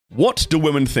What do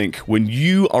women think when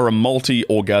you are a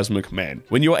multi-orgasmic man?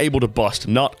 When you're able to bust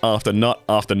nut after nut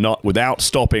after nut without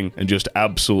stopping and just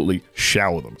absolutely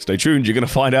shower them? Stay tuned, you're going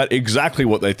to find out exactly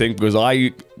what they think, because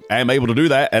I am able to do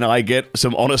that and I get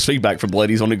some honest feedback from the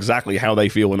ladies on exactly how they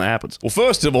feel when that happens. Well,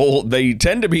 first of all, they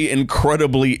tend to be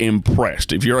incredibly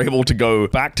impressed. If you're able to go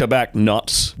back-to-back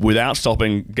nuts without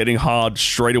stopping, getting hard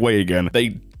straight away again,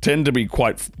 they tend to be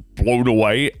quite blown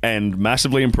away and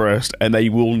massively impressed, and they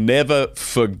will never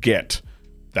forget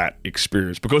that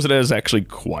experience because it is actually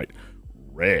quite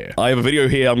rare. I have a video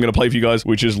here I'm going to play for you guys,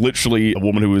 which is literally a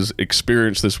woman who has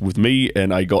experienced this with me,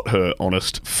 and I got her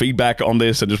honest feedback on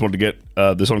this and just wanted to get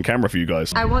this on camera for you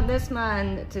guys. I want this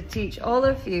man to teach all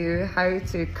of you how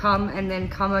to come and then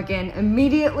come again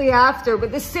immediately after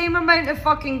with the same amount of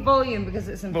fucking volume, because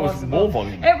it's impossible. It was more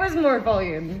volume. It was more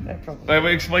volume. But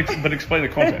explain the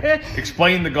context.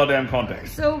 Explain the goddamn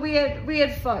context. So we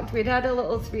had fucked. We'd had a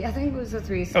little I think it was a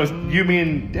threesome. That was you, me,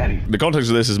 and Daddy. The context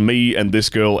of this is me and this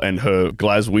girl and her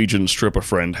Glaswegian stripper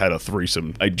friend had a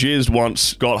threesome. I jizzed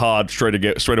once, got hard straight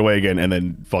away again, and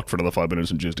then fucked for another 5 minutes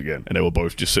and jizzed again. And they were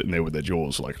both just sitting there with their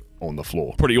jaws like on the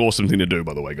floor. Pretty awesome thing to do,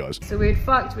 by the way, guys. So we'd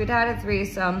fucked, we'd had a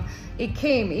threesome. He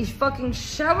came, he fucking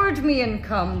showered me in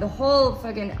cum, the whole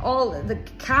fucking, all the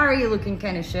carry looking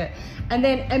kind of shit. And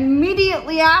then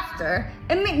immediately after,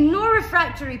 no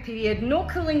refractory period, no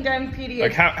cooling down period.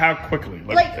 Like how quickly?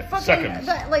 Like fucking, seconds?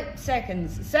 Like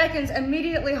seconds. Seconds,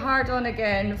 immediately hard on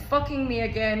again, fucking me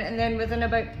again, and then within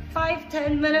about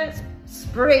 5-10 minutes,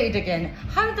 sprayed again.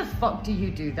 How the fuck do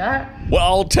you do that? Well,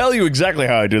 I'll tell you exactly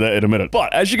how I do that in a minute.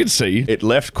 But as you can see, it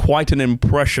left quite an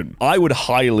impression. I would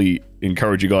highly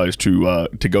encourage you guys to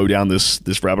go down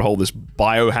this rabbit hole, this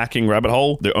biohacking rabbit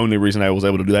hole. The only reason I was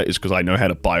able to do that is because I know how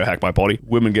to biohack my body.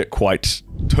 Women get quite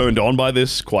turned on by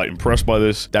this, quite impressed by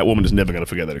this. That woman is never going to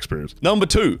forget that experience. Number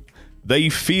 2. They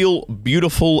feel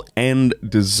beautiful and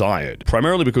desired,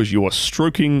 primarily because you are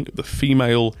stroking the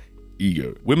female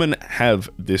ego. Women have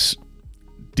this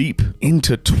deep,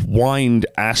 intertwined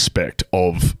aspect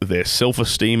of their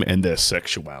self-esteem and their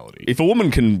sexuality. If a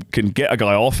woman can get a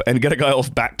guy off and get a guy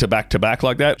off back to back to back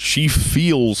like that, she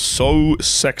feels so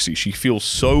sexy. She feels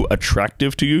so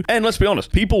attractive to you. And let's be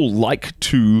honest, people like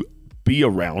to be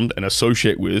around and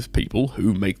associate with people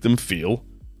who make them feel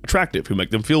attractive, who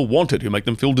make them feel wanted, who make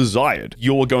them feel desired.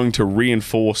 You're going to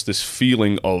reinforce this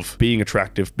feeling of being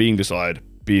attractive, being desired,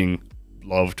 being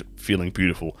loved, feeling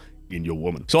beautiful in your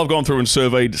woman. So I've gone through and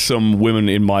surveyed some women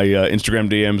in my Instagram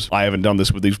DMs. I haven't done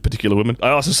this with these particular women. I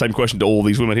asked the same question to all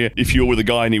these women here. If you're with a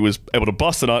guy and he was able to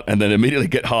bust a nut and then immediately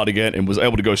get hard again and was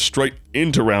able to go straight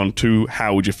into round 2,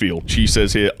 how would you feel? She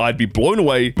says here, I'd be blown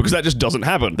away because that just doesn't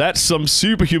happen. That's some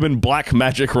superhuman black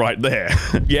magic right there.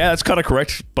 Yeah, that's kind of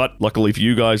correct, but luckily for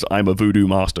you guys, I'm a voodoo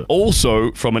master.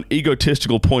 Also, from an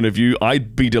egotistical point of view,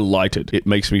 I'd be delighted. It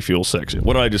makes me feel sexy.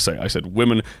 What did I just say? I said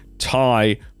women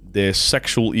tie their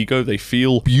sexual ego. They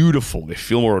feel beautiful. They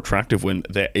feel more attractive when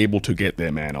they're able to get their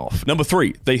man off. Number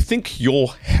 3, they think you're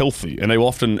healthy, and they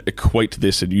often equate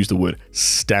this and use the word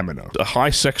stamina. A high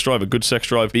sex drive, a good sex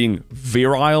drive, being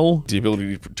virile, the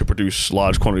ability to produce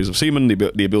large quantities of semen,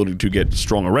 the ability to get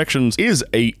strong erections is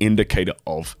an indicator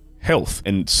of health.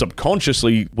 And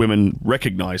subconsciously, women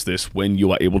recognize this when you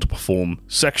are able to perform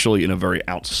sexually in a very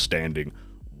outstanding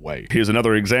way. Here's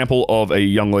another example of a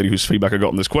young lady whose feedback I got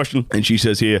on this question, and she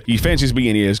says here, he fancies me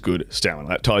and he has good stamina.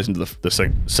 That ties into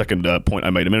the second point I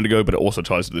made a minute ago, but it also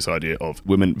ties to this idea of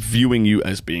women viewing you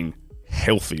as being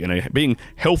healthy, and being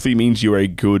healthy means you're a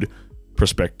good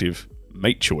prospective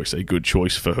mate choice, a good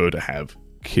choice for her to have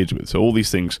kids with. So all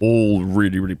these things all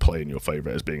really play in your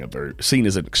favor as being seen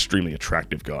as an extremely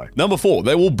attractive guy. Number 4,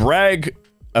 they will brag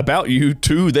about you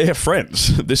to their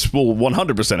friends. This will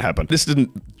 100% happen. This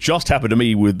didn't just happen to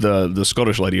me with the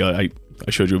Scottish lady I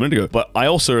showed you a minute ago, but I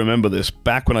also remember this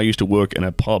back when I used to work in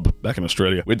a pub back in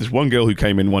Australia. We had this one girl who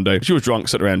came in one day. She was drunk,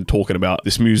 sitting around talking about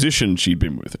this musician she'd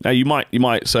been with. Now you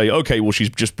might say, okay, well she's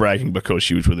just bragging because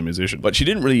she was with a musician, but she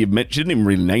didn't even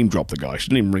really name drop the guy. She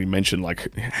didn't even really mention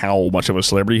like how much of a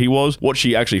celebrity he was. What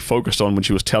she actually focused on when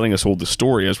she was telling us all the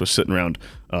story as we're sitting around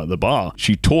the bar,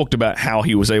 she talked about how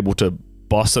he was able to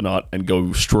bust a nut and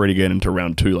go straight again into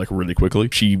round 2 like really quickly.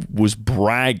 She was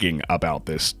bragging about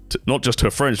this, not just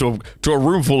her friends, to a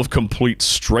room full of complete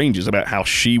strangers, about how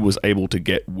she was able to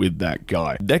get with that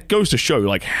guy. That goes to show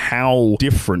like how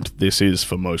different this is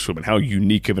for most women, how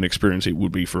unique of an experience it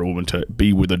would be for a woman to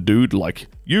be with a dude like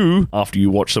you after you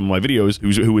watch some of my videos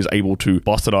who is able to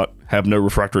bust a nut, have no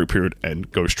refractory period, and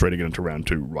go straight again into round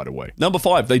 2 right away. Number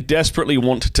 5, they desperately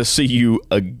want to see you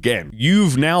again.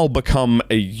 You've now become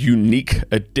a unique,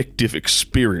 addictive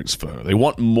experience for her. They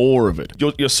want more of it.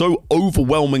 You're so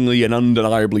overwhelmingly and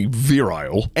undeniably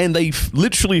virile, and they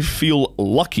literally feel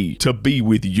lucky to be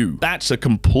with you. That's a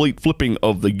complete flipping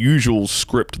of the usual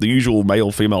script, the usual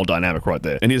male-female dynamic right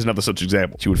there. And here's another such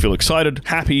example. She would feel excited,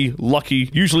 happy, lucky.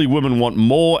 Usually women want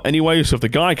more anyway, so if the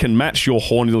guy can match your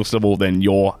horniness level, then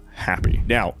you're happy.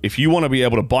 Now, if you want to be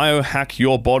able to biohack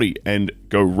your body and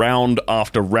go round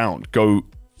after round, go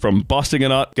from busting a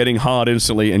nut, getting hard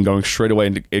instantly, and going straight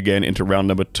away again into round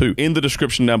number 2. In the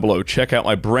description down below, check out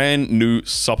my brand new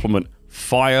supplement,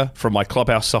 Fire, from my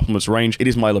Clubhouse supplements range. It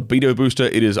is my libido booster,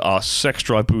 it is our sex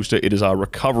drive booster, it is our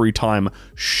recovery time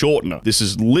shortener. This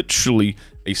is literally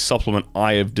a supplement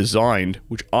I have designed,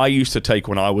 which I used to take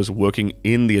when I was working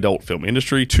in the adult film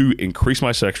industry to increase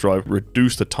my sex drive,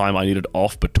 reduce the time I needed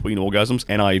off between orgasms,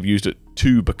 and I have used it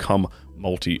to become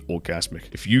multi-orgasmic.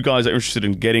 If you guys are interested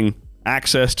in getting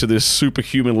access to this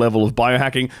superhuman level of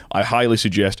biohacking, I highly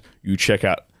suggest you check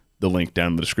out the link down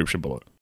in the description below.